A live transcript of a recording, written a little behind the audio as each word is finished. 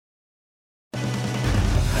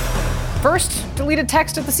First, deleted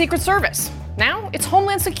text at the Secret Service. Now it's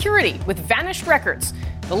Homeland Security with vanished records.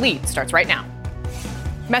 The lead starts right now.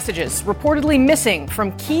 Messages reportedly missing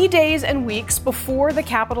from key days and weeks before the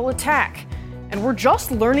Capitol attack. And we're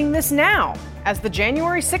just learning this now as the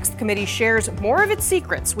January 6th committee shares more of its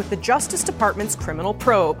secrets with the Justice Department's criminal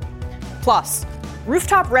probe. Plus,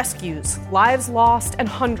 rooftop rescues, lives lost, and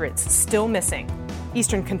hundreds still missing.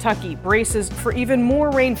 Eastern Kentucky braces for even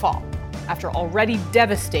more rainfall after already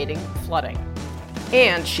devastating flooding.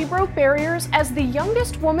 And she broke barriers as the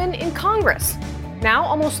youngest woman in Congress. Now,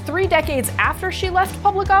 almost 3 decades after she left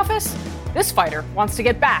public office, this fighter wants to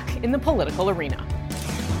get back in the political arena.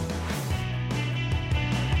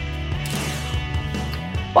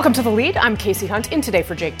 Welcome to The Lead. I'm Casey Hunt, in today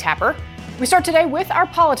for Jake Tapper. We start today with our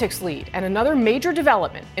politics lead and another major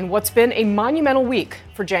development in what's been a monumental week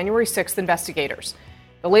for January 6th investigators.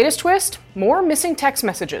 The latest twist, more missing text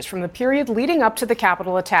messages from the period leading up to the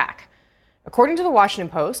Capitol attack. According to the Washington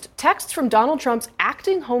Post, texts from Donald Trump's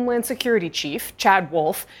acting Homeland Security chief, Chad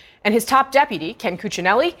Wolf, and his top deputy, Ken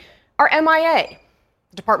Cuccinelli, are MIA.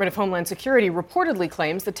 The Department of Homeland Security reportedly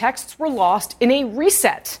claims the texts were lost in a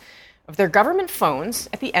reset of their government phones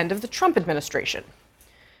at the end of the Trump administration.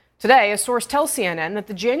 Today, a source tells CNN that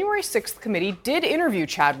the January 6th committee did interview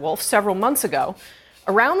Chad Wolf several months ago,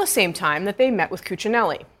 around the same time that they met with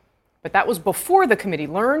Cuccinelli. But that was before the committee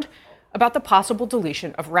learned about the possible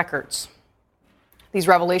deletion of records. These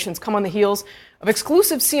revelations come on the heels of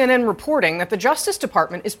exclusive CNN reporting that the Justice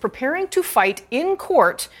Department is preparing to fight in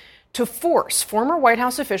court to force former White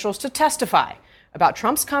House officials to testify about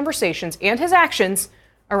Trump's conversations and his actions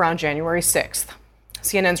around January 6th.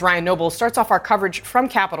 CNN's Ryan Noble starts off our coverage from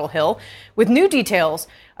Capitol Hill with new details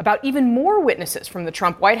about even more witnesses from the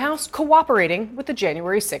Trump White House cooperating with the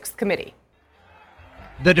January 6th committee.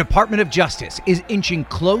 The Department of Justice is inching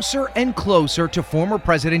closer and closer to former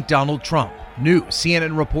President Donald Trump. New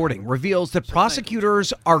CNN reporting reveals that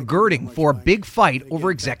prosecutors are girding for a big fight over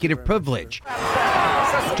executive privilege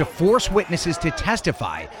to force witnesses to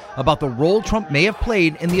testify about the role Trump may have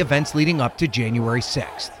played in the events leading up to January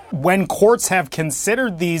 6th. When courts have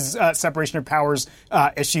considered these separation of powers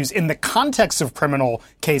issues in the context of criminal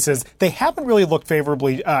cases, they haven't really looked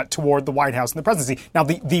favorably toward the White House and the presidency. Now,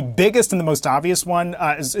 the biggest and the most obvious one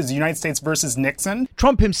is the United States versus Nixon.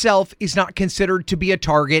 Trump himself is not considered to be a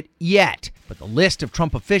target yet, but the list of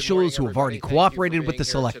Trump officials who have already cooperated with the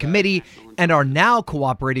Select Committee and are now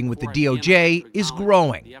cooperating with the DOJ is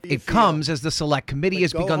growing. It comes as the Select Committee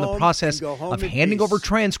has begun the process of handing over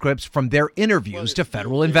transcripts from their interviews to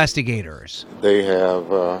federal investigators. They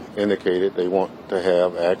have indicated they want to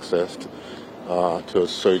have access to a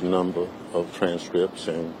certain number of transcripts,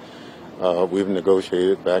 and we've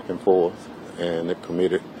negotiated back and forth, and the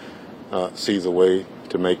committee sees a way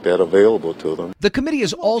to make that available to them. The committee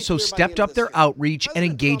has also stepped up their outreach and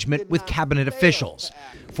engagement with cabinet officials.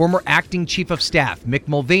 Former acting chief of staff Mick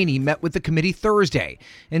Mulvaney met with the committee Thursday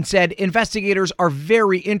and said investigators are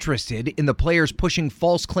very interested in the players pushing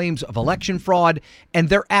false claims of election fraud and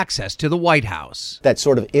their access to the White House. That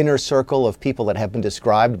sort of inner circle of people that have been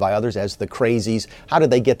described by others as the crazies, how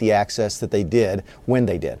did they get the access that they did when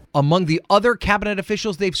they did? Among the other cabinet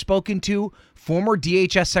officials they've spoken to, former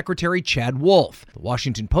DHS Secretary Chad Wolf. The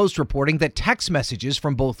Washington Post reporting that text messages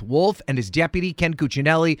from both Wolf and his deputy Ken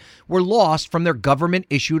Cuccinelli were lost from their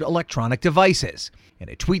government-issued electronic devices. In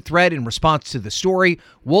a tweet thread in response to the story,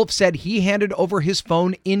 Wolf said he handed over his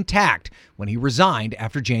phone intact when he resigned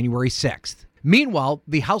after January 6th. Meanwhile,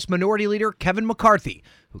 the House Minority Leader Kevin McCarthy,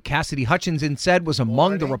 who Cassidy Hutchinson said was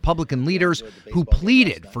among the Republican leaders who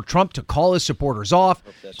pleaded for Trump to call his supporters off,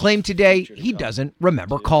 claimed today he doesn't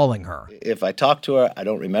remember calling her. If I talked to her, I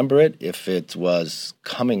don't remember it. If it was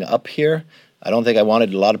coming up here, I don't think I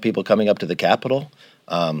wanted a lot of people coming up to the Capitol,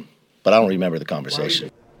 but I don't remember the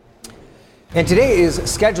conversation. And today is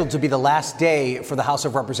scheduled to be the last day for the House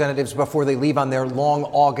of Representatives before they leave on their long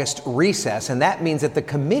August recess. And that means that the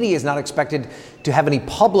committee is not expected to have any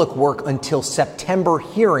public work until September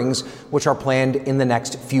hearings, which are planned in the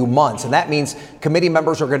next few months. And that means committee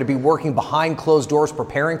members are going to be working behind closed doors,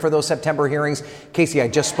 preparing for those September hearings. Casey, I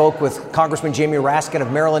just spoke with Congressman Jamie Raskin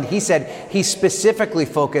of Maryland. He said he specifically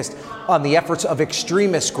focused on the efforts of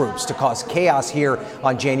extremist groups to cause chaos here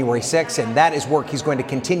on January 6th. And that is work he's going to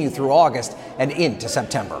continue through August and into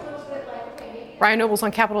September. Ryan Nobles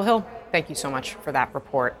on Capitol Hill, thank you so much for that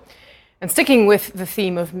report. And sticking with the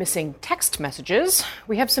theme of missing text messages,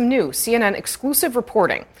 we have some new CNN exclusive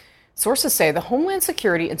reporting. Sources say the Homeland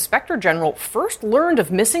Security Inspector General first learned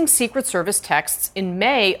of missing Secret Service texts in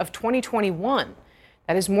May of 2021.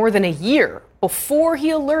 That is more than a year before he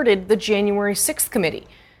alerted the January 6th committee.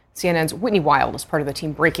 CNN's Whitney Wild is part of the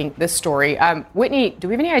team breaking this story. Whitney, do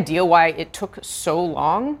we have any idea why it took so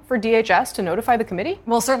long for DHS to notify the committee?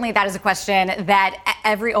 Well, certainly that is a question that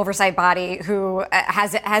every oversight body who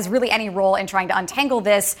has really any role in trying to untangle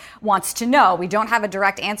this wants to know. We don't have a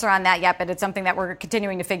direct answer on that yet, but it's something that we're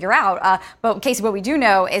continuing to figure out. But Casey, what we do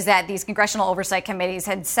know is that these congressional oversight committees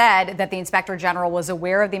had said that the Inspector General was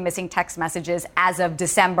aware of the missing text messages as of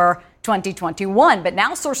December 2021. But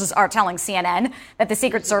now sources are telling CNN that the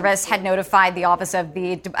Secret Service had notified the Office of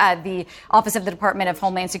the Department of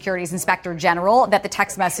Homeland Security's Inspector General that the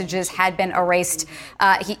text messages had been erased.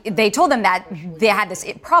 They told them that they had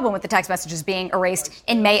this problem with the text messages being erased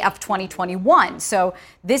in May of 2021. So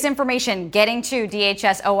this information getting to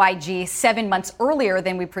DHS OIG 7 months earlier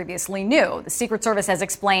than we previously knew. The Secret Service has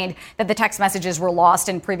explained that the text messages were lost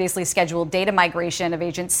in previously scheduled data migration of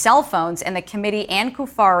agents' cell phones, and the committee and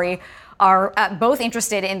Kufari are both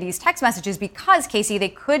interested in these text messages because, Casey, they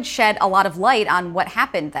could shed a lot of light on what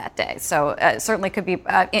happened that day. So certainly could be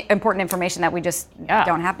important information that we just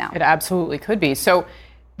don't have now. It absolutely could be. So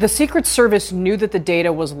the Secret Service knew that the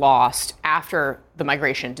data was lost after the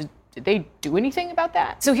migration. Did they do anything about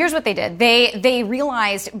that? So here's what they did. They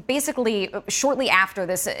realized basically shortly after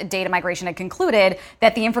this data migration had concluded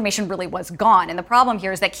that the information really was gone. And the problem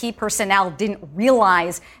here is that key personnel didn't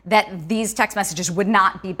realize that these text messages would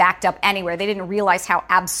not be backed up anywhere. They didn't realize how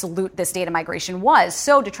absolute this data migration was.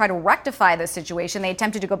 So to try to rectify this situation, they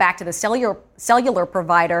attempted to go back to the cellular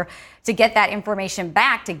provider to get that information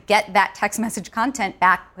back, to get that text message content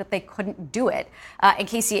back, but they couldn't do it. And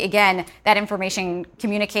Casey, again, that information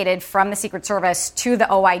communicated from the Secret Service to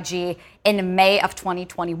the OIG in May of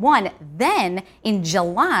 2021. Then in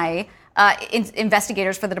July,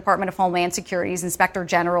 investigators for the Department of Homeland Security's Inspector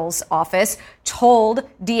General's office told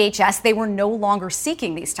DHS they were no longer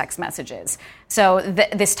seeking these text messages. So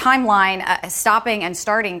this timeline stopping and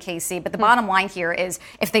starting, Casey, but the bottom line here is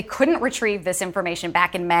if they couldn't retrieve this information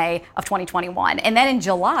back in May of 2021, and then in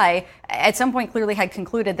July, at some point clearly had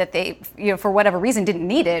concluded that they, for whatever reason, didn't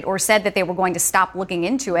need it or said that they were going to stop looking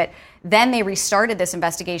into it, then they restarted this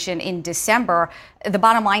investigation in December. The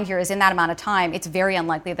bottom line here is in that amount of time, it's very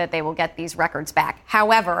unlikely that they will get these records back.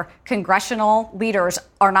 However, congressional leaders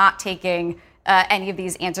are not taking any of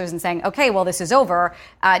these answers and saying, okay, well, this is over.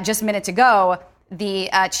 Just minutes ago, the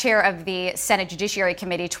chair of the Senate Judiciary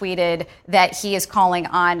Committee tweeted that he is calling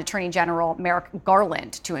on Attorney General Merrick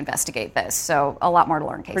Garland to investigate this. So a lot more to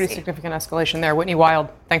learn, Casey. Pretty significant escalation there. Whitney Wild,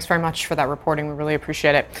 thanks very much for that reporting. We really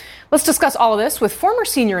appreciate it. Let's discuss all of this with former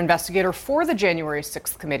senior investigator for the January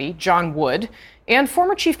 6th committee, John Wood, and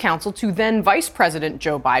former chief counsel to then Vice President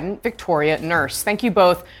Joe Biden, Victoria Nurse. Thank you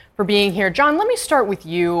both for being here. John, let me start with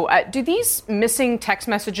you. Do these missing text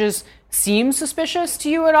messages seem suspicious to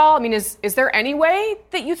you at all? I mean, is there any way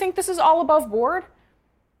that you think this is all above board?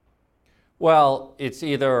 Well, it's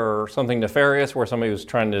either something nefarious where somebody was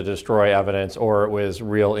trying to destroy evidence or it was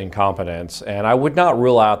real incompetence. And I would not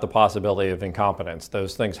rule out the possibility of incompetence.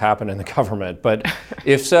 Those things happen in the government. But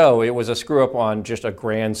if so, it was a screw up on just a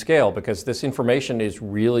grand scale because this information is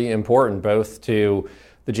really important both to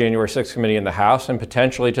the January 6th committee in the House and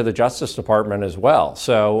potentially to the Justice Department as well.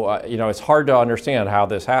 So, it's hard to understand how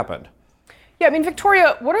this happened. Yeah, I mean,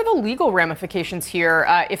 Victoria, what are the legal ramifications here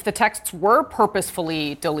if the texts were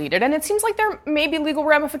purposefully deleted? And it seems like there may be legal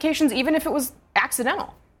ramifications even if it was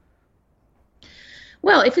accidental.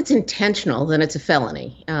 Well, if it's intentional, then it's a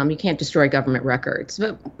felony. You can't destroy government records.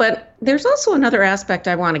 But there's also another aspect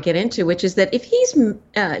I want to get into, which is that if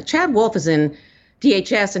Chad Wolf is in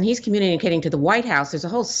DHS and he's communicating to the White House, there's a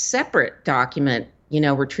whole separate document,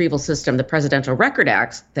 retrieval system, the Presidential Record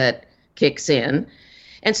Act, that kicks in.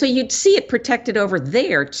 And so you'd see it protected over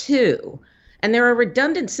there, too. And there are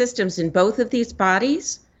redundant systems in both of these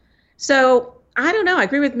bodies. So I don't know. I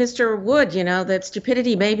agree with Mr. Wood, that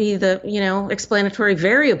stupidity may be the, explanatory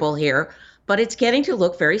variable here. But it's getting to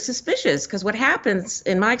look very suspicious because what happens,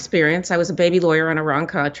 in my experience, I was a baby lawyer on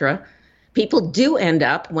Iran-Contra, people do end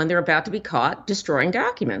up, when they're about to be caught, destroying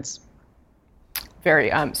documents.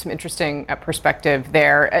 Very some interesting perspective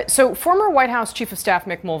there. So former White House Chief of Staff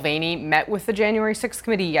Mick Mulvaney met with the January 6th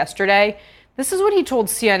committee yesterday. This is what he told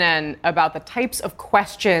CNN about the types of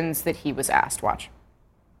questions that he was asked. Watch.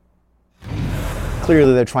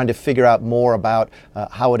 Clearly, they're trying to figure out more about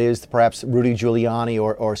how it is that perhaps Rudy Giuliani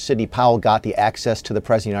or Sidney Powell got the access to the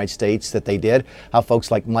President of the United States that they did, how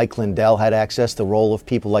folks like Mike Lindell had access, the role of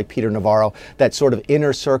people like Peter Navarro, that sort of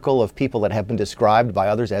inner circle of people that have been described by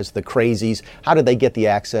others as the crazies. How did they get the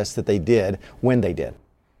access that they did when they did?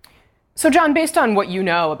 So, John, based on what you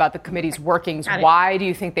know about the committee's workings, why do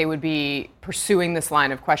you think they would be pursuing this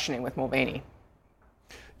line of questioning with Mulvaney?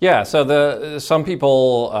 Yeah, so some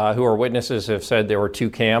people who are witnesses have said there were two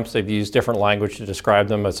camps. They've used different language to describe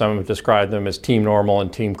them, but some have described them as Team Normal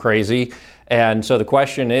and Team Crazy. And so the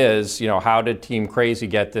question is, how did Team Crazy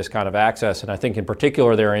get this kind of access? And I think in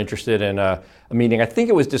particular they're interested in a meeting. I think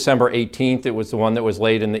it was December 18th. It was the one that was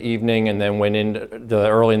late in the evening and then went in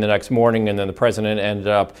early in the next morning. And then the president ended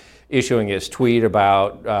up issuing his tweet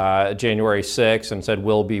about January 6th and said,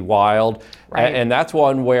 "Will be wild." Right. And that's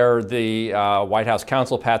one where the White House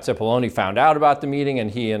counsel, Pat Cipollone, found out about the meeting,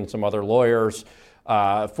 and he and some other lawyers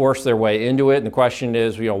forced their way into it. And the question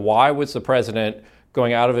is, why was the president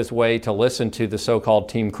going out of his way to listen to the so-called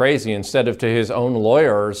Team Crazy instead of to his own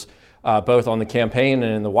lawyers, both on the campaign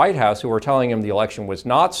and in the White House, who were telling him the election was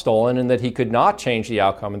not stolen and that he could not change the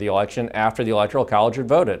outcome of the election after the Electoral College had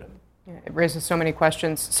voted? It raises so many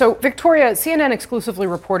questions. So, Victoria, CNN exclusively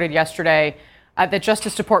reported yesterday that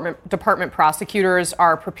Justice Department prosecutors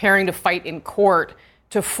are preparing to fight in court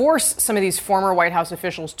to force some of these former White House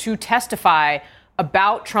officials to testify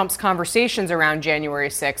about Trump's conversations around January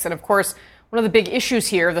 6th. And of course, one of the big issues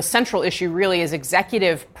here, the central issue really, is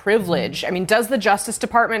executive privilege. I mean, does the Justice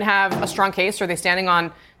Department have a strong case? Are they standing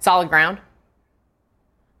on solid ground?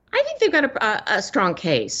 I think they've got a strong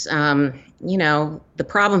case. The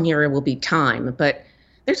problem here will be time, but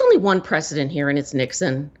there's only one precedent here, and it's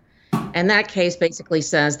Nixon. And that case basically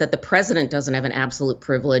says that the president doesn't have an absolute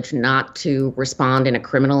privilege not to respond in a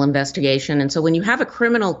criminal investigation. And so when you have a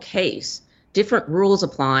criminal case, different rules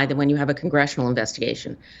apply than when you have a congressional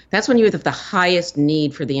investigation. That's when you have the highest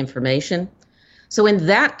need for the information. So in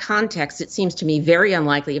that context, it seems to me very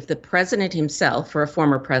unlikely if the president himself, or a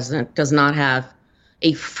former president, does not have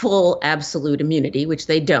a full absolute immunity, which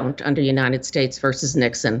they don't under United States versus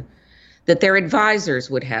Nixon, that their advisors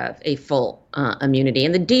would have a full immunity.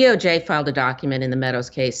 And the DOJ filed a document in the Meadows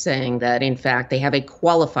case saying that, in fact, they have a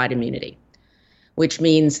qualified immunity, which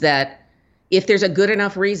means that if there's a good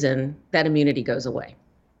enough reason, that immunity goes away.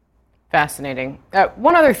 Fascinating.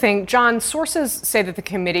 One other thing, John, sources say that the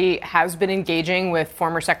committee has been engaging with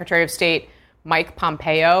former Secretary of State Mike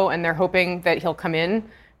Pompeo, and they're hoping that he'll come in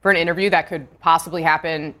for an interview that could possibly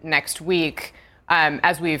happen next week.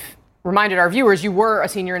 As we've reminded our viewers, you were a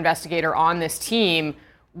senior investigator on this team.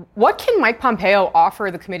 What can Mike Pompeo offer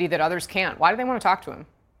the committee that others can't? Why do they want to talk to him?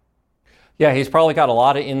 Yeah, he's probably got a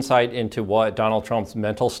lot of insight into what Donald Trump's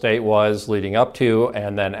mental state was leading up to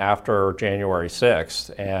and then after January 6th.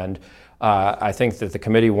 And I think that the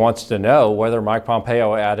committee wants to know whether Mike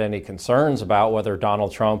Pompeo had any concerns about whether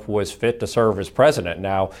Donald Trump was fit to serve as president.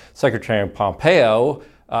 Now, Secretary Pompeo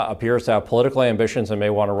appears to have political ambitions and may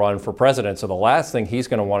want to run for president. So the last thing he's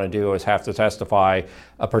going to want to do is have to testify,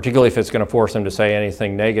 particularly if it's going to force him to say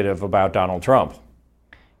anything negative about Donald Trump.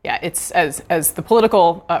 Yeah, it's as the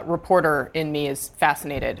political reporter in me is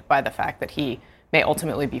fascinated by the fact that he may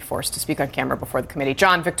ultimately be forced to speak on camera before the committee.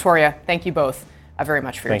 John, Victoria, thank you both very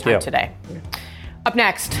much for your time today. Up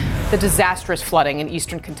next, the disastrous flooding in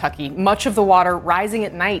eastern Kentucky. Much of the water rising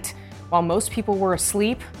at night while most people were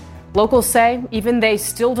asleep. Locals say even they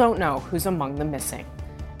still don't know who's among the missing.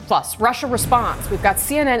 Plus, Russia responds. We've got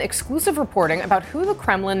CNN exclusive reporting about who the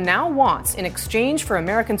Kremlin now wants in exchange for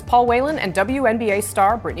Americans Paul Whelan and WNBA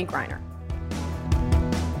star Brittany Griner.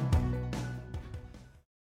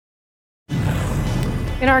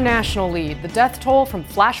 In our national lead, the death toll from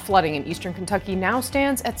flash flooding in eastern Kentucky now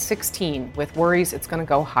stands at 16, with worries it's going to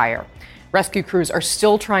go higher. Rescue crews are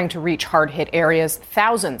still trying to reach hard-hit areas.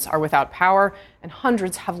 Thousands are without power, and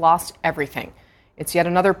hundreds have lost everything. It's yet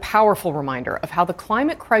another powerful reminder of how the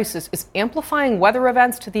climate crisis is amplifying weather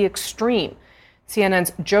events to the extreme.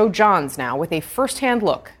 CNN's Joe Johns now with a first-hand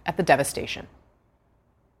look at the devastation.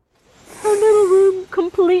 Our little room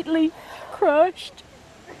completely crushed.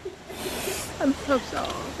 I'm so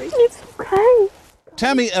sorry. It's okay.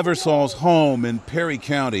 Tammy Eversall's home in Perry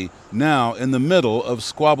County, now in the middle of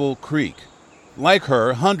Squabble Creek. Like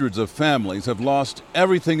her, hundreds of families have lost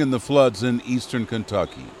everything in the floods in eastern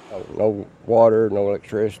Kentucky. No water, no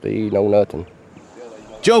electricity, no nothing.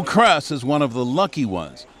 Joe Kress is one of the lucky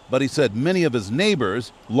ones, but he said many of his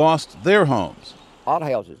neighbors lost their homes. All the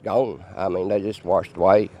houses gone. I mean, they just washed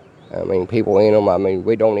away. I mean, people in them, I mean,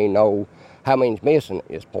 we don't even know how many's missing at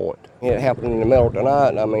this point. It happened in the middle of the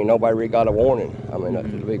night. I mean, nobody really got a warning. I mean, that's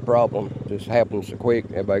a big problem. It just happened so quick,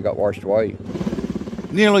 everybody got washed away.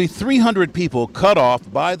 Nearly 300 people cut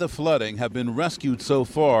off by the flooding have been rescued so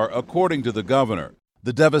far, according to the governor.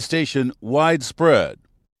 The devastation widespread.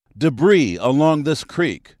 Debris along this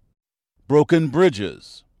creek. Broken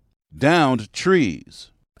bridges. Downed trees.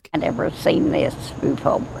 I never seen this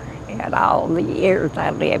before. In all the years I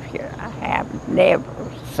live here, I have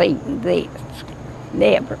never seen this.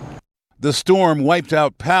 Never. The storm wiped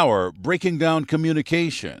out power, breaking down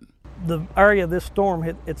communication. The area of this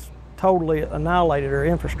storm, it's totally annihilated our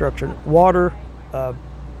infrastructure. Water,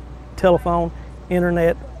 telephone,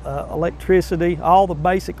 internet, electricity, all the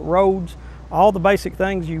basic roads, all the basic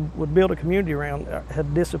things you would build a community around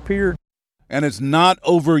have disappeared. And it's not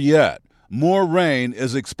over yet. More rain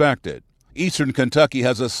is expected. Eastern Kentucky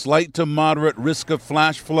has a slight to moderate risk of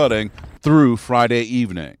flash flooding through Friday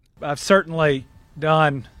evening. I've certainly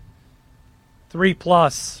done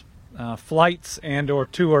 3+ flights and or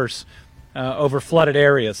tours over flooded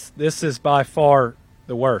areas. This is by far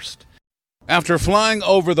the worst. After flying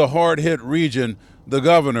over the hard-hit region, the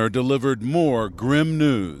governor delivered more grim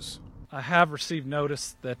news. I have received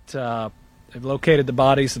notice that they've located the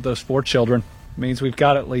bodies of those 4 children. It means we've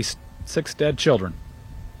got at least 6 dead children.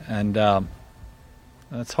 And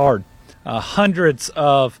that's hard. Hundreds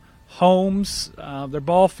of homes, their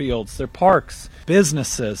ball fields, their parks,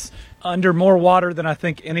 businesses, under more water than I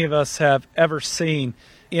think any of us have ever seen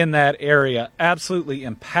in that area. Absolutely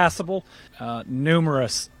impassable,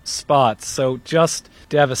 numerous spots, so just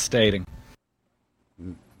devastating.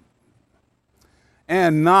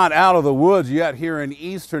 And not out of the woods yet here in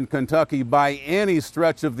Eastern Kentucky by any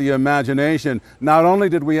stretch of the imagination. Not only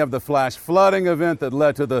did we have the flash flooding event that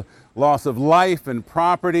led to the loss of life and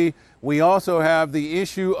property, we also have the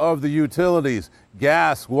issue of the utilities,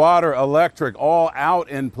 gas, water, electric, all out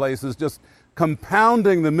in places, just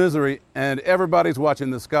compounding the misery, and everybody's watching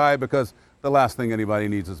the sky because the last thing anybody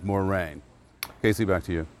needs is more rain. Casey, back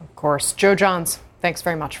to you. Of course. Joe Johns, thanks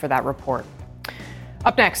very much for that report.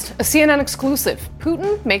 Up next, a CNN exclusive.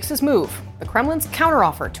 Putin makes his move. The Kremlin's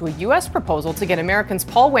counteroffer to a U.S. proposal to get Americans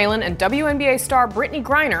Paul Whelan and WNBA star Brittany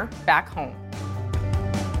Griner back home.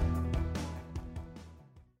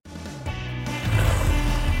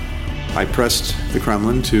 I pressed the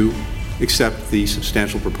Kremlin to accept the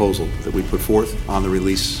substantial proposal that we put forth on the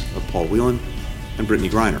release of Paul Whelan and Brittany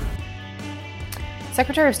Griner.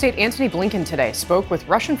 Secretary of State Antony Blinken today spoke with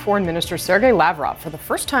Russian Foreign Minister Sergei Lavrov for the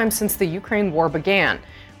first time since the Ukraine war began.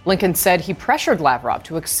 Blinken said he pressured Lavrov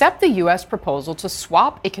to accept the U.S. proposal to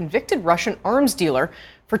swap a convicted Russian arms dealer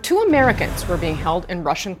for 2 Americans who are being held in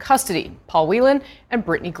Russian custody, Paul Whelan and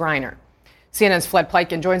Brittany Griner. CNN's Fred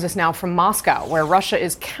Pleitgen joins us now from Moscow, where Russia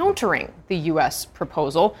is countering the U.S.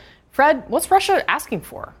 proposal. Fred, what's Russia asking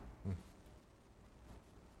for?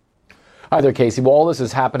 Hi there, Casey. Well, all this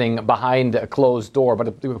is happening behind a closed doors,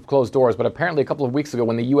 but apparently a couple of weeks ago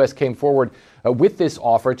when the U.S. came forward with this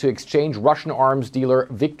offer to exchange Russian arms dealer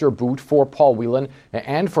Victor Bout for Paul Whelan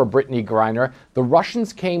and for Brittany Griner, the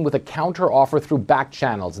Russians came with a counter-offer through back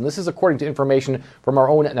channels. And this is according to information from our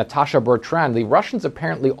own Natasha Bertrand. The Russians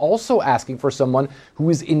apparently also asking for someone who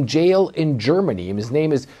is in jail in Germany. His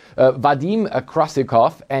name is Vadim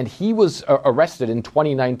Krasikov, and he was arrested in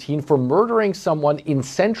 2019 for murdering someone in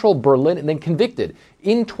central Berlin and then convicted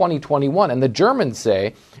in 2021. And the Germans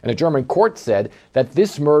say, and a German court said, that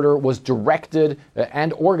this murder was directed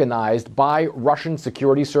and organized by Russian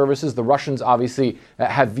security services. The Russians obviously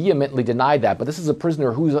have vehemently denied that. But this is a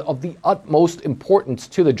prisoner who's of the utmost importance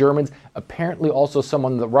to the Germans, apparently also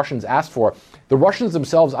someone the Russians asked for. The Russians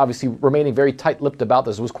themselves obviously remaining very tight-lipped about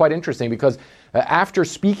this. It was quite interesting because after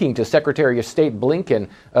speaking to Secretary of State Blinken,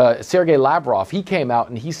 Sergei Lavrov, he came out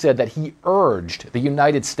and he said that he urged the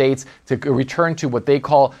United States to return to what they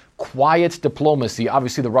call quiet diplomacy.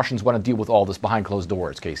 Obviously, the Russians want to deal with all this behind closed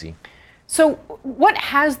doors, Casey. So what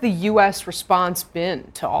has the U.S. response been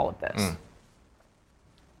to all of this?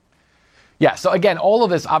 Yeah, so again, all of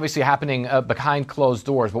this obviously happening behind closed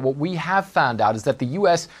doors. But what we have found out is that the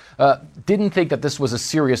U.S. Didn't think that this was a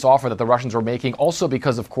serious offer that the Russians were making, also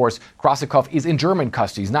because, of course, Krasikov is in German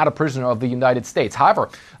custody. He's not a prisoner of the United States. However,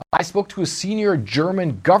 I spoke to a senior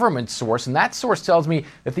German government source, and that source tells me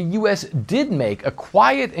that the U.S. did make a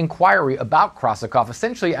quiet inquiry about Krasikov,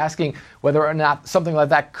 essentially asking whether or not something like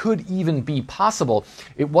that could even be possible.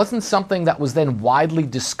 It wasn't something that was then widely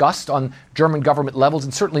discussed on German government levels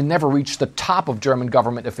and certainly never reached the top of German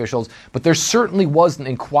government officials, but there certainly was an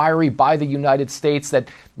inquiry by the United States that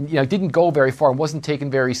didn't go very far and wasn't taken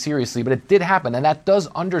very seriously, but it did happen, and that does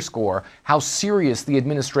underscore how serious the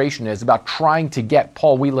administration is about trying to get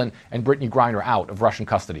Paul Whelan and Brittany Griner out of Russian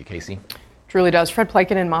custody, Casey. Truly does. Fred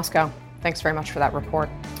Pleitgen in Moscow. Thanks very much for that report.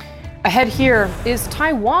 Ahead here, is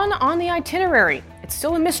Taiwan on the itinerary? It's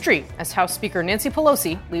still a mystery as House Speaker Nancy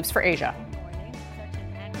Pelosi leaves for Asia.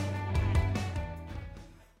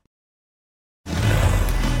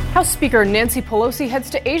 House Speaker Nancy Pelosi heads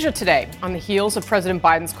to Asia today on the heels of President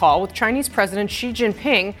Biden's call with Chinese President Xi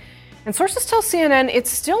Jinping. And sources tell CNN it's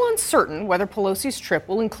still uncertain whether Pelosi's trip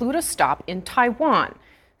will include a stop in Taiwan.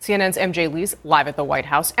 CNN's MJ Lee's live at the White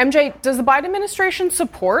House. MJ, does the Biden administration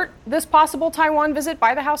support this possible Taiwan visit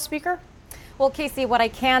by the House Speaker? Well, Casey, what I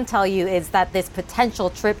can tell you is that this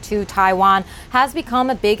potential trip to Taiwan has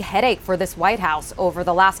become a big headache for this White House. Over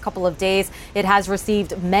the last couple of days, it has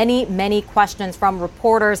received many questions from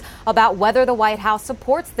reporters about whether the White House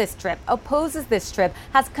supports this trip, opposes this trip,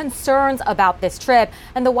 has concerns about this trip.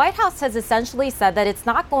 And the White House has essentially said that it's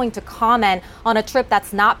not going to comment on a trip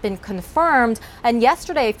that's not been confirmed. And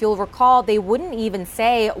yesterday, if you'll recall, they wouldn't even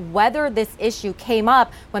say whether this issue came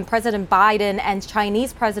up when President Biden and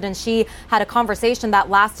Chinese President Xi had a conversation that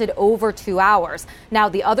lasted over 2 hours. Now,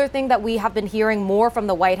 the other thing that we have been hearing more from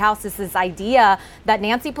the White House is this idea that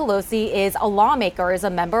Nancy Pelosi is a lawmaker, is a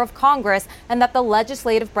member of Congress, and that the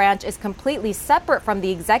legislative branch is completely separate from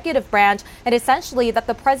the executive branch, and essentially that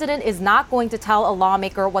the president is not going to tell a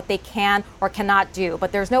lawmaker what they can or cannot do.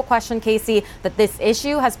 But there's no question, Casey, that this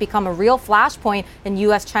issue has become a real flashpoint in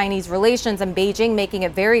U.S.-Chinese relations, and Beijing making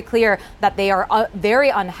it very clear that they are very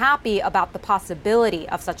unhappy about the possibility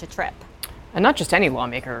of such a trip. And not just any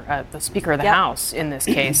lawmaker, the Speaker of the House in this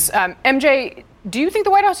case. MJ, do you think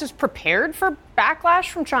the White House is prepared for backlash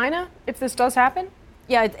from China if this does happen?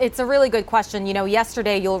 Yeah, it's a really good question. You know,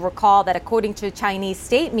 yesterday you'll recall that according to Chinese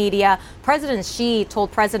state media, President Xi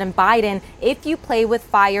told President Biden, if you play with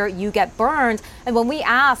fire, you get burned. And when we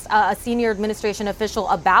asked a senior administration official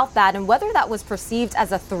about that and whether that was perceived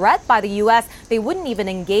as a threat by the U.S., they wouldn't even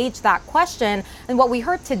engage that question. And what we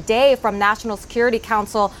heard today from National Security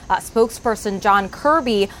Council spokesperson John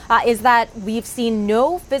Kirby is that we've seen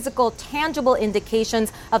no physical, tangible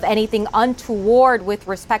indications of anything untoward with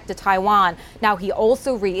respect to Taiwan. Now, he also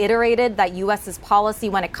reiterated that U.S.'s policy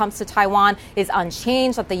when it comes to Taiwan is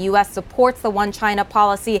unchanged, that the U.S. supports the One China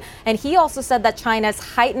policy. And he also said that China's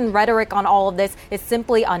heightened rhetoric on all of this is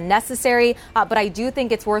simply unnecessary. But I do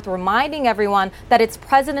think it's worth reminding everyone that it's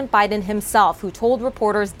President Biden himself who told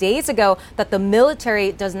reporters days ago that the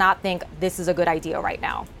military does not think this is a good idea right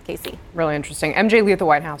now. Casey. Really interesting. MJ Lee at the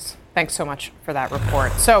White House. Thanks so much for that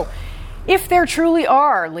report. So, if there truly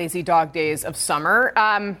are lazy dog days of summer,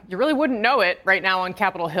 you really wouldn't know it right now on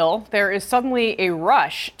Capitol Hill. There is suddenly a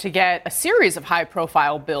rush to get a series of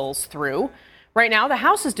high-profile bills through. Right now, the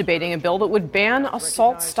House is debating a bill that would ban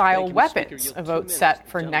assault-style weapons, a vote set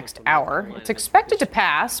for next hour. It's expected to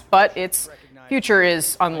pass, but its future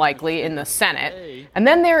is unlikely in the Senate. And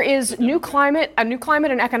then there is a new climate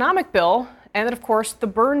and economic bill, and then, of course, the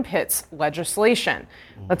burn pits legislation.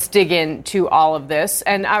 Let's dig into all of this.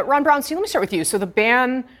 And Ron Brownstein, let me start with you. So the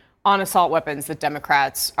ban on assault weapons that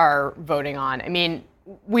Democrats are voting on, I mean,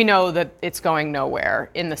 we know that it's going nowhere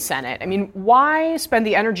in the Senate. I mean, why spend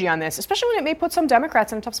the energy on this, especially when it may put some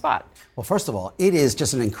Democrats in a tough spot? Well, first of all, it is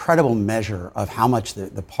just an incredible measure of how much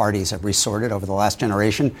the parties have resorted over the last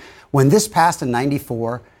generation. When this passed in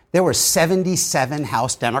 94, there were 77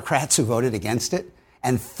 House Democrats who voted against it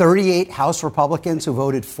and 38 House Republicans who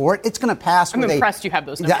voted for it. It's going to pass. I'm impressed you have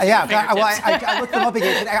those numbers. Yeah, I looked them up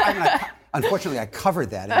again. Unfortunately, I covered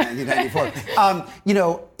that in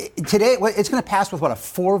 1994. Today it's going to pass with, a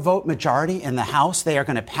 4-vote majority in the House. They are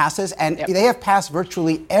going to pass this. And they have passed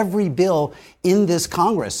virtually every bill in this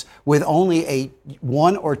Congress with only a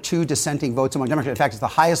 1 or 2 dissenting votes among Democrats. In fact, it's the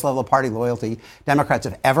highest level of party loyalty Democrats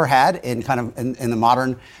have ever had in the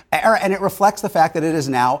modern era. And it reflects the fact that it is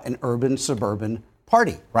now an urban-suburban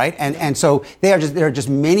party, right? And so there are just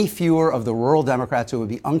many fewer of the rural Democrats who would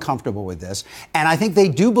be uncomfortable with this. And I think they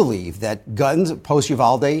do believe that guns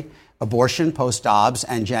post-Uvalde, abortion post-Dobbs,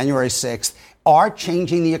 and January 6th are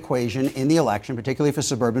changing the equation in the election, particularly for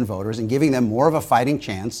suburban voters, and giving them more of a fighting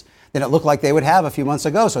chance than it looked like they would have a few months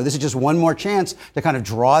ago. So this is just one more chance to kind of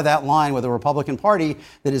draw that line with a Republican Party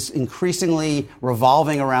that is increasingly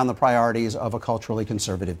revolving around the priorities of a culturally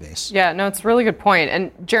conservative base. Yeah, no, it's a really good point. And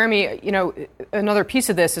Jeremy, another piece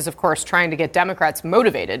of this is, of course, trying to get Democrats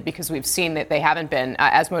motivated, because we've seen that they haven't been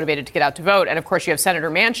as motivated to get out to vote. And of course, you have Senator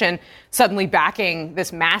Manchin suddenly backing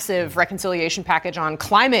this massive reconciliation package on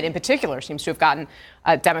climate in particular. Seems to have gotten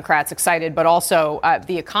Democrats excited, but also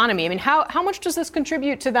the economy. I mean, how much does this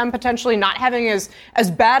contribute to them potentially not having as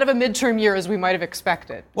bad of a midterm year as we might have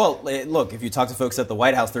expected? Well, look, if you talk to folks at the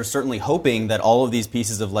White House, they're certainly hoping that all of these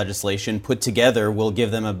pieces of legislation put together will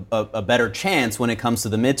give them a better chance when it comes to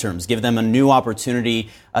the midterms, give them a new opportunity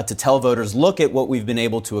to tell voters, look at what we've been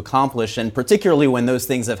able to accomplish, and particularly when those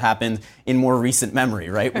things have happened in more recent memory,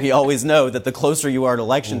 right? We always know that the closer you are to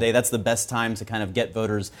Election Day, that's the best time to kind of get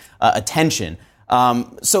voters' attention.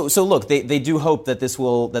 So look, they do hope that this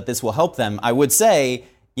will help them. I would say,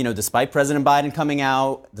 despite President Biden coming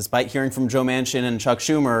out, despite hearing from Joe Manchin and Chuck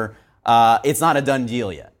Schumer, it's not a done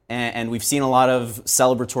deal yet. And we've seen a lot of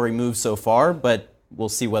celebratory moves so far, but we'll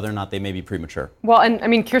see whether or not they may be premature. Well, and I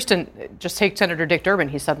mean, Kirsten, just take Senator Dick Durbin.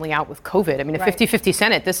 He's suddenly out with COVID. I mean, a 50-50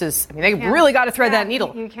 Senate, they really got to thread that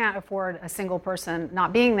needle. You can't afford a single person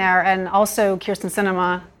not being there. And also Kirsten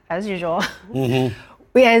Sinema, as usual,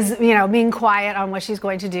 is, being quiet on what she's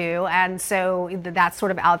going to do. And so that's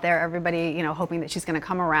sort of out there, everybody, hoping that she's going to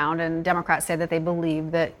come around. And Democrats say that they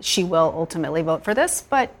believe that she will ultimately vote for this.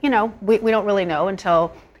 But, we don't really know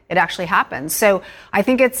until it actually happens. So I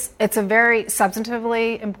think it's a very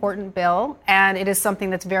substantively important bill, and it is something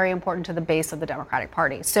that's very important to the base of the Democratic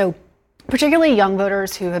Party. So particularly young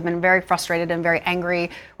voters who have been very frustrated and very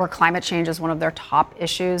angry, where climate change is one of their top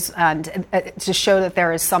issues, and to show that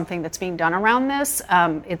there is something that's being done around this.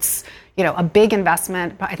 It's a big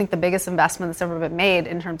investment, I think the biggest investment that's ever been made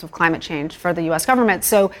in terms of climate change for the U.S. government.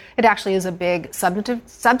 So it actually is a big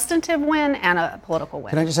substantive win and a political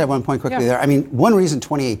win. Can I just add one point quickly there? I mean, one reason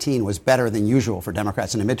 2018 was better than usual for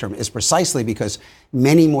Democrats in a midterm is precisely because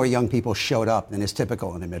many more young people showed up than is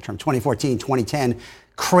typical in a midterm. 2014, 2010,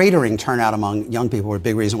 cratering turnout among young people were a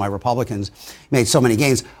big reason why Republicans made so many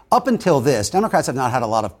gains. Up until this, Democrats have not had a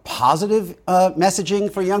lot of positive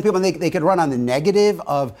messaging for young people. And they could run on the negative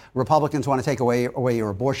of Republicans want to take away your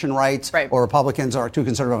abortion rights, or Republicans are too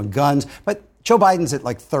conservative on guns. But Joe Biden's at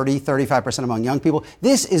like 35% among young people.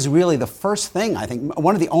 This is really the first thing, I think,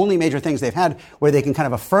 one of the only major things they've had where they can kind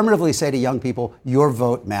of affirmatively say to young people, your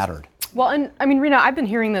vote mattered. Well, and I mean, Rena, I've been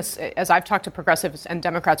hearing this as I've talked to progressives and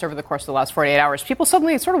Democrats over the course of the last 48 hours. People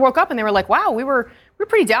suddenly sort of woke up and they were like, wow, we were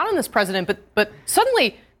pretty down on this president, but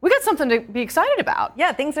suddenly we got something to be excited about.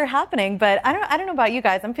 Yeah, things are happening, but I don't know about you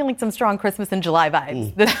guys. I'm feeling some strong Christmas in July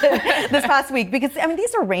vibes this past week, because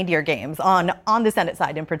these are reindeer games on the Senate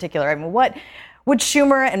side in particular. I mean, what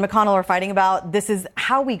Schumer and McConnell are fighting about, this is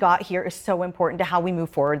how we got here, is so important to how we move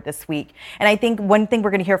forward this week. And I think one thing we're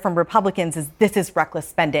going to hear from Republicans is this is reckless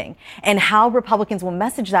spending. And how Republicans will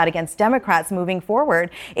message that against Democrats moving forward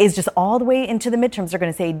is just all the way into the midterms. They're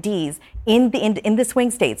going to say, D's, in the swing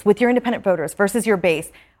states with your independent voters versus your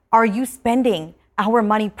base, are you spending our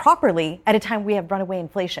money properly at a time we have runaway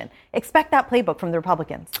inflation? Expect that playbook from the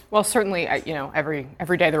Republicans. Well, certainly,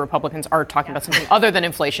 every day the Republicans are talking about something other than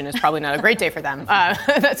inflation is probably not a great day for them.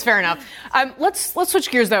 That's fair enough. Let's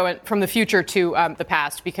switch gears, though, from the future to the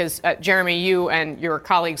past, because, Jeremy, you and your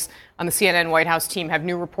colleagues on the CNN White House team have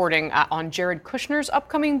new reporting on Jared Kushner's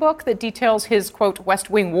upcoming book that details his, quote, West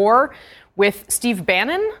Wing war with Steve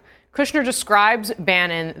Bannon. Kushner describes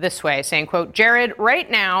Bannon this way, saying, quote, Jared, right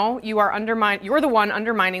now you're the one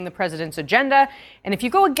undermining the president's agenda, and if you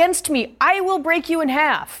go against me, I will break you in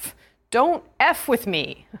half. Don't F with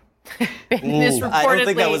me. Reportedly, I don't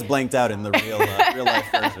think that was blanked out in the real life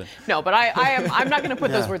version. No, but I'm not going to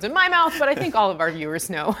put those words in my mouth, but I think all of our viewers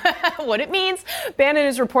know what it means. Bannon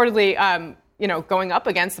is reportedly, going up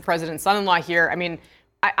against the president's son-in-law here. I mean,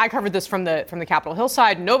 I covered this from the Capitol Hill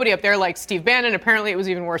side. Nobody up there likes Steve Bannon. Apparently, it was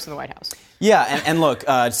even worse in the White House. Yeah, and look,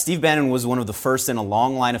 Steve Bannon was one of the first in a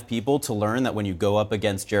long line of people to learn that when you go up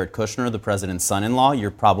against Jared Kushner, the president's son-in-law,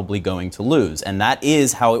 you're probably going to lose. And that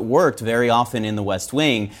is how it worked very often in the West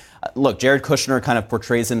Wing. Look, Jared Kushner kind of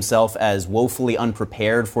portrays himself as woefully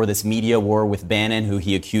unprepared for this media war with Bannon, who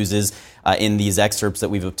he accuses in these excerpts that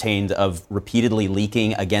we've obtained of repeatedly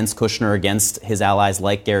leaking against Kushner, against his allies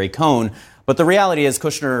like Gary Cohn. But the reality is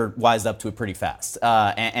Kushner wised up to it pretty fast,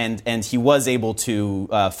 and he was able to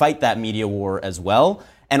fight that media war as well.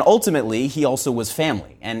 And ultimately, he also was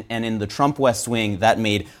family. And in the Trump West Wing, that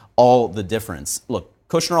made all the difference. Look,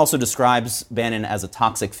 Kushner also describes Bannon as a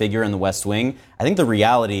toxic figure in the West Wing. I think the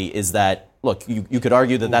reality is that, look, you could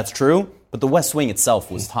argue that that's true, but the West Wing itself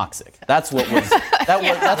was toxic. That's what was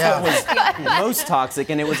what was most toxic,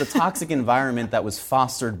 and it was a toxic environment that was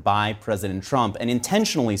fostered by President Trump, and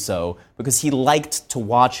intentionally so, because he liked to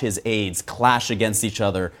watch his aides clash against each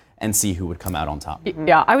other and see who would come out on top.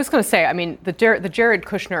 Yeah, I was going to say, I mean, the Jared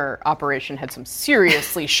Kushner operation had some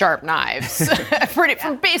seriously sharp knives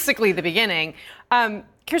from basically the beginning.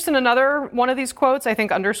 Kirsten, another one of these quotes I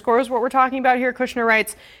think underscores what we're talking about here. Kushner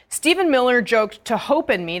writes, Stephen Miller joked to Hope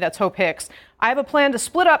and me, that's Hope Hicks, I have a plan to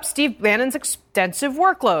split up Steve Bannon's extensive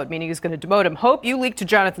workload, meaning he's going to demote him. Hope, you leak to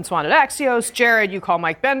Jonathan Swan at Axios. Jared, you call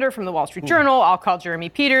Mike Bender from the Wall Street Journal. I'll call Jeremy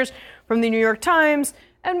Peters from the New York Times.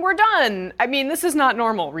 And we're done. I mean, this is not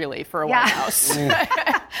normal, really, for a White House.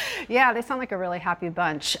 Yeah, they sound like a really happy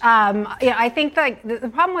bunch. I think that the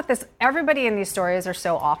problem with this, everybody in these stories are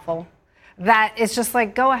so awful that it's just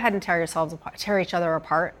like, go ahead and tear each other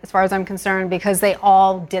apart, as far as I'm concerned, because they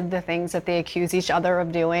all did the things that they accuse each other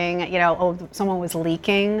of doing. Someone was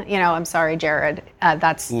leaking. I'm sorry, Jared.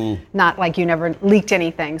 That's not like you never leaked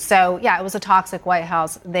anything. So, yeah, it was a toxic White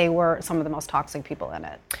House. They were some of the most toxic people in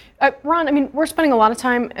it. Ron, I mean, we're spending a lot of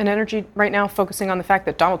time and energy right now focusing on the fact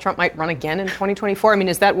that Donald Trump might run again in 2024. I mean,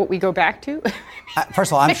 is that what we go back to?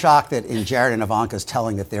 First of all, I'm shocked that in Jared and Ivanka's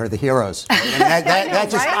telling that they're the heroes. And that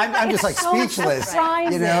just, I'm just like speechless.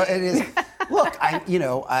 You know, it is. Look,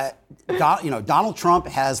 Donald Trump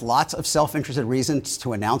has lots of self-interested reasons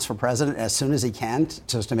to announce for president as soon as he can,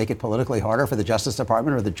 just to make it politically harder for the Justice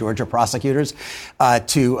Department or the Georgia prosecutors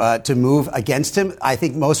to move against him. I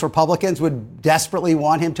think most Republicans would desperately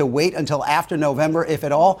want him to wait until after November, if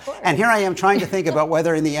at all. And here I am trying to think about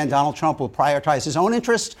whether in the end Donald Trump will prioritize his own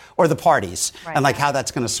interests or the party's, and like how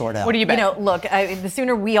that's going to sort out. What do you bet? You know, look, the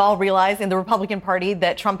sooner we all realize in the Republican Party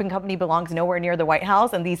that Trump and company belongs nowhere near the White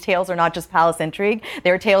House, and these tales are not just palace intrigue,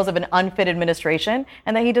 they're tales of an unfit administration,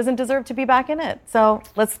 and that he doesn't deserve to be back in it. So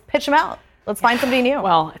let's pitch him out. Let's find somebody new.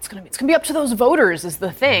 Well, it's gonna be up to those voters, is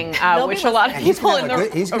the thing, which a lot of people he's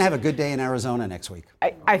going to have a good day in Arizona next week.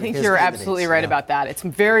 I think you're absolutely right about that. It's a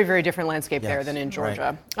very, very different landscape there than in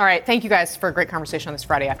Georgia. Right. All right, thank you guys for a great conversation on this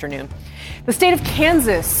Friday afternoon. The state of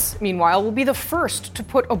Kansas, meanwhile, will be the first to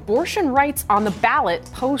put abortion rights on the ballot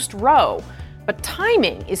post-Roe. But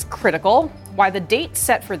timing is critical. Why the date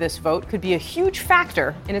set for this vote could be a huge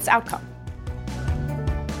factor in its outcome.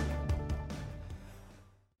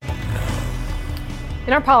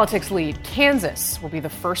 In our politics lead, Kansas will be the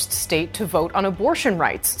first state to vote on abortion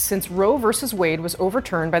rights since Roe v. Wade was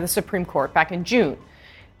overturned by the Supreme Court back in June.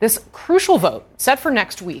 This crucial vote, set for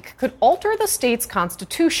next week, could alter the state's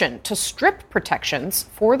constitution to strip protections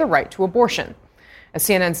for the right to abortion. As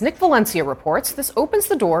CNN's Nick Valencia reports, this opens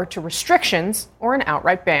the door to restrictions or an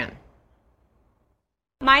outright ban.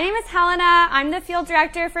 My name is Helena. I'm the field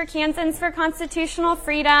director for Kansans for Constitutional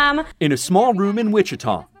Freedom. In a small room in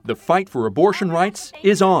Wichita, the fight for abortion rights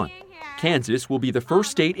is on. Kansas will be the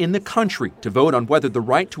first state in the country to vote on whether the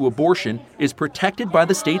right to abortion is protected by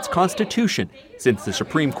the state's constitution since the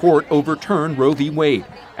Supreme Court overturned Roe v. Wade.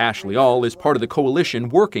 Ashley All is part of the coalition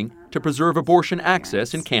working to preserve abortion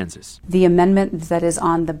access in Kansas. The amendment that is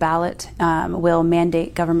on the ballot will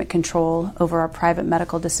mandate government control over our private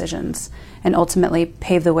medical decisions and ultimately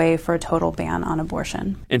pave the way for a total ban on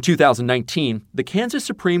abortion. In 2019, the Kansas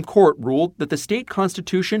Supreme Court ruled that the state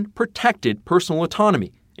constitution protected personal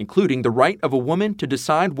autonomy, including the right of a woman to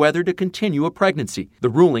decide whether to continue a pregnancy. The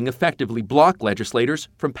ruling effectively blocked legislators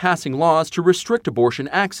from passing laws to restrict abortion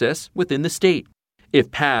access within the state. If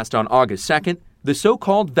passed on August 2nd, the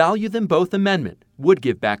so-called Value Them Both Amendment would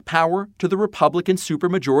give back power to the Republican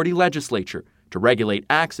supermajority legislature to regulate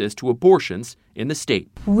access to abortions in the state.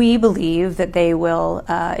 We believe that they will,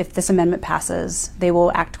 if this amendment passes, they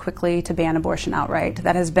will act quickly to ban abortion outright.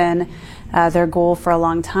 That has been their goal for a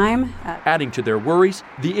long time. Adding to their worries,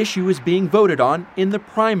 the issue is being voted on in the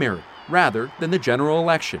primary rather than the general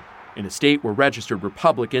election. In a state where registered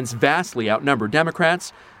Republicans vastly outnumber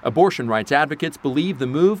Democrats, abortion rights advocates believe the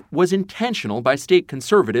move was intentional by state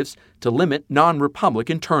conservatives to limit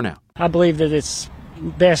non-Republican turnout. I believe that it's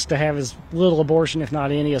best to have as little abortion, if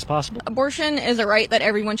not any, as possible. Abortion is a right that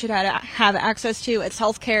everyone should have access to. It's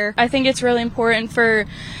health care. I think it's really important for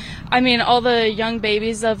all the young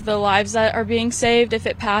babies of the lives that are being saved if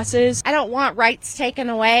it passes. I don't want rights taken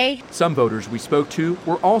away. Some voters we spoke to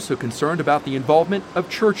were also concerned about the involvement of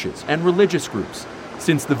churches and religious groups.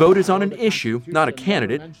 Since the vote is on an issue, not a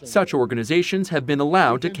candidate, such organizations have been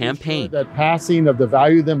allowed to campaign. That passing of the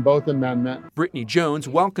Value Them Both Amendment. Brittany Jones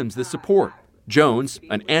welcomes the support. Jones,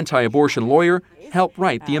 an anti-abortion lawyer, helped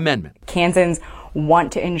write the amendment. Kansans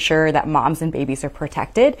want to ensure that moms and babies are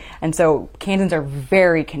protected, and so Kansans are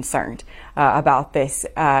very concerned about this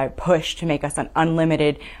push to make us an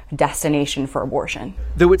unlimited destination for abortion.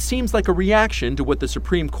 Though it seems like a reaction to what the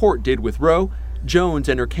Supreme Court did with Roe, Jones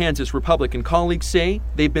and her Kansas Republican colleagues say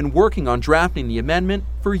they've been working on drafting the amendment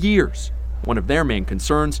for years. One of their main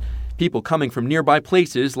concerns, people coming from nearby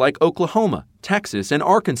places like Oklahoma, Texas, and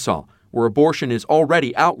Arkansas, where abortion is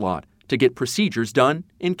already outlawed, to get procedures done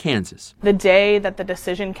in Kansas. The day that the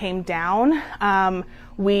decision came down,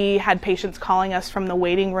 we had patients calling us from the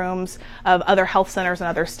waiting rooms of other health centers in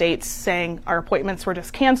other states saying our appointments were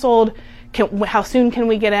just canceled. How soon can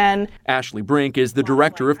we get in? Ashley Brink is the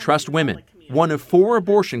director of Trust Women, one of 4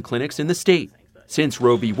 abortion clinics in the state. Since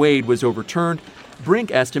Roe v. Wade was overturned,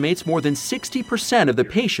 Brink estimates more than 60% of the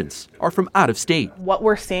patients are from out of state. What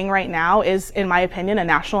we're seeing right now is, in my opinion, a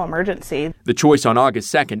national emergency. The choice on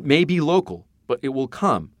August 2nd may be local, but it will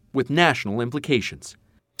come with national implications.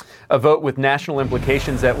 A vote with national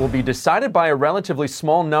implications that will be decided by a relatively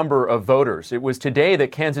small number of voters. It was today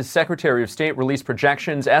that Kansas Secretary of State released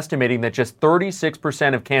projections estimating that just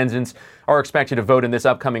 36% of Kansans are expected to vote in this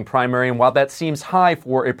upcoming primary. And while that seems high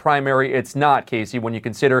for a primary, it's not, Casey, when you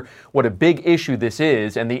consider what a big issue this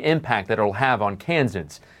is and the impact that it'll have on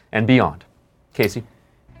Kansans and beyond. Casey?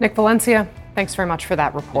 Nick Valencia, thanks very much for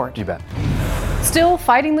that report. You bet. Still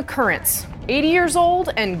fighting the currents. 80 years old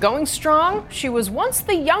and going strong, she was once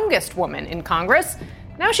the youngest woman in Congress.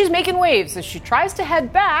 Now she's making waves as she tries to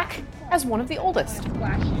head back as one of the oldest.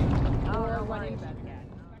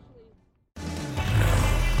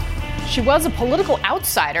 She was a political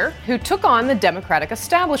outsider who took on the Democratic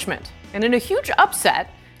establishment. And in a huge upset,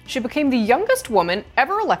 she became the youngest woman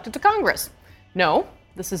ever elected to Congress. No,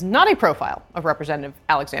 this is not a profile of Representative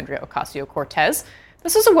Alexandria Ocasio-Cortez.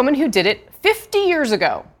 This is a woman who did it 50 years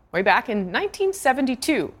ago, way back in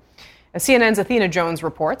 1972. As CNN's Athena Jones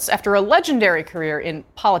reports, after a legendary career in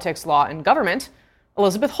politics, law, and government,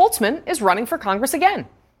 Elizabeth Holtzman is running for Congress again.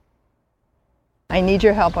 I need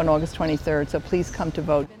your help on August 23rd, so please come to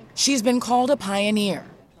vote. She's been called a pioneer,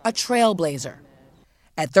 a trailblazer.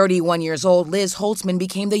 At 31 years old, Liz Holtzman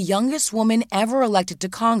became the youngest woman ever elected to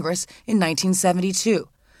Congress in 1972,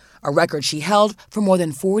 a record she held for more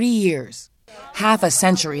than 40 years. Half a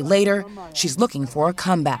century later, she's looking for a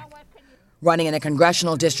comeback. Running in a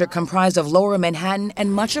congressional district comprised of Lower Manhattan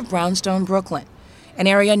and much of brownstone Brooklyn, an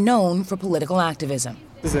area known for political activism.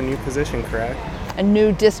 This is a new position, correct? A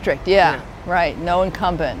new district, yeah. Right. No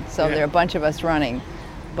incumbent, so there are a bunch of us running.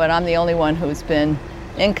 But I'm the only one who's been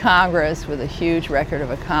in Congress with a huge record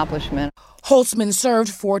of accomplishment. Holtzman served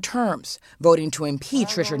 4 terms, voting to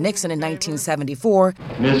impeach Richard Nixon in 1974.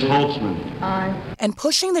 Ms. Holtzman. Aye. And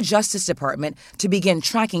pushing the Justice Department to begin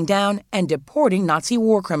tracking down and deporting Nazi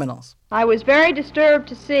war criminals. I was very disturbed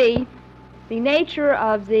to see the nature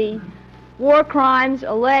of the war crimes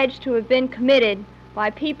alleged to have been committed by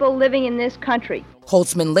people living in this country.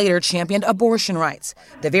 Holtzman later championed abortion rights,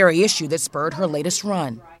 the very issue that spurred her latest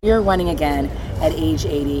run. You're running again at age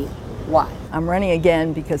 80. Why? I'm running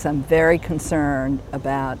again because I'm very concerned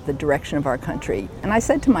about the direction of our country. And I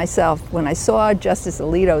said to myself, when I saw Justice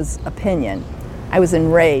Alito's opinion, I was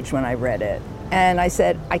enraged when I read it. And I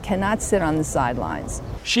said, I cannot sit on the sidelines.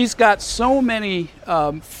 She's got so many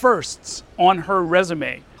firsts on her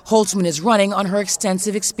resume. Holtzman is running on her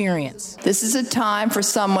extensive experience. This is a time for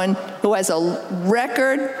someone who has a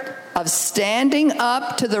record of standing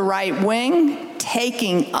up to the right wing,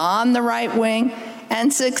 taking on the right wing,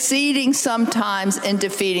 and succeeding sometimes in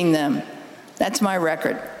defeating them. That's my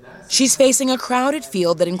record. She's facing a crowded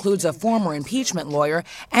field that includes a former impeachment lawyer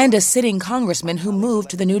and a sitting congressman who moved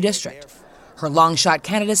to the new district. Her long-shot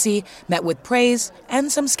candidacy met with praise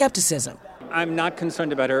and some skepticism. I'm not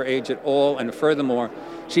concerned about her age at all, and furthermore,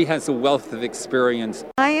 she has a wealth of experience.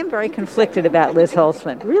 I am very conflicted about Liz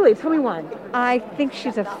Holtzman. Really? Tell me why. I think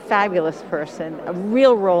she's a fabulous person, a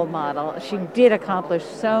real role model. She did accomplish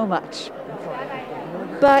so much.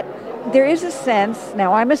 But there is a sense,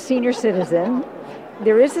 now I'm a senior citizen,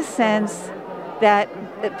 there is a sense that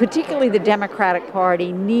particularly the Democratic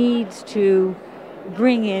Party needs to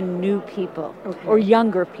bring in new people or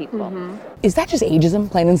younger people. Mm-hmm. Is that just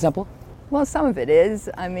ageism, plain and simple? Well, some of it is.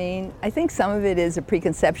 I mean, I think some of it is a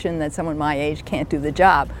preconception that someone my age can't do the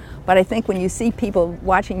job. But I think when you see people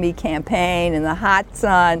watching me campaign in the hot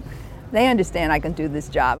sun, they understand I can do this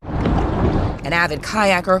job. An avid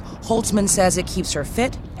kayaker, Holtzman says it keeps her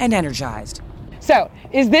fit and energized. So,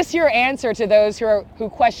 is this your answer to those who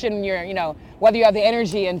question your, whether you have the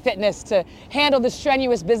energy and fitness to handle the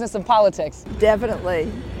strenuous business of politics? Definitely,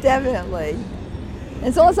 definitely.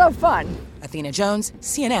 It's also fun. Athena Jones,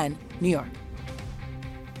 CNN, New York.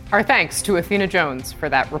 Our thanks to Athena Jones for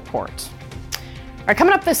that report. All right,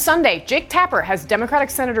 coming up this Sunday, Jake Tapper has Democratic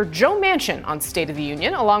Senator Joe Manchin on State of the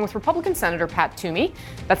Union, along with Republican Senator Pat Toomey.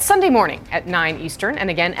 That's Sunday morning at 9 Eastern and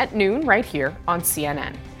again at noon right here on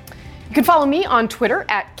CNN. You can follow me on Twitter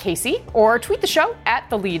at Casey or tweet the show at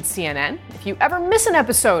The Lead CNN. If you ever miss an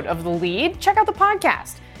episode of The Lead, check out the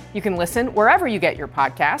podcast. You can listen wherever you get your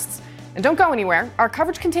podcasts. And don't go anywhere. Our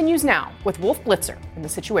coverage continues now with Wolf Blitzer in the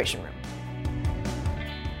Situation Room.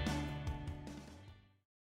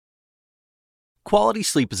 Quality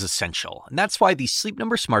sleep is essential, and that's why the Sleep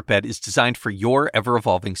Number Smart Bed is designed for your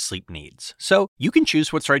ever-evolving sleep needs. So you can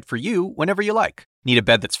choose what's right for you whenever you like. Need a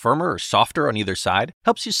bed that's firmer or softer on either side?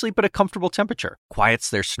 Helps you sleep at a comfortable temperature. Quiets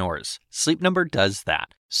their snores. Sleep Number does that.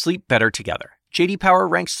 Sleep better together. J.D. Power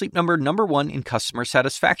ranks Sleep Number number 1 in customer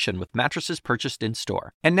satisfaction with mattresses purchased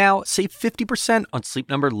in-store. And now, save 50% on Sleep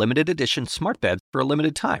Number limited edition smart beds for a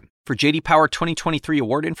limited time. For J.D. Power 2023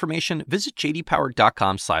 award information, visit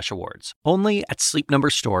jdpower.com/awards. Only at Sleep Number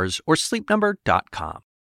stores or sleepnumber.com.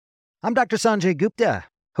 I'm Dr. Sanjay Gupta,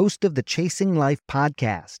 host of the Chasing Life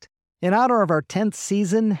podcast. In honor of our 10th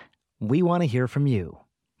season, we want to hear from you.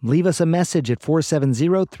 Leave us a message at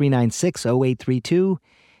 470-396-0832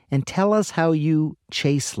 and tell us how you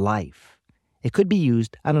chase life. It could be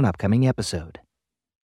used on an upcoming episode.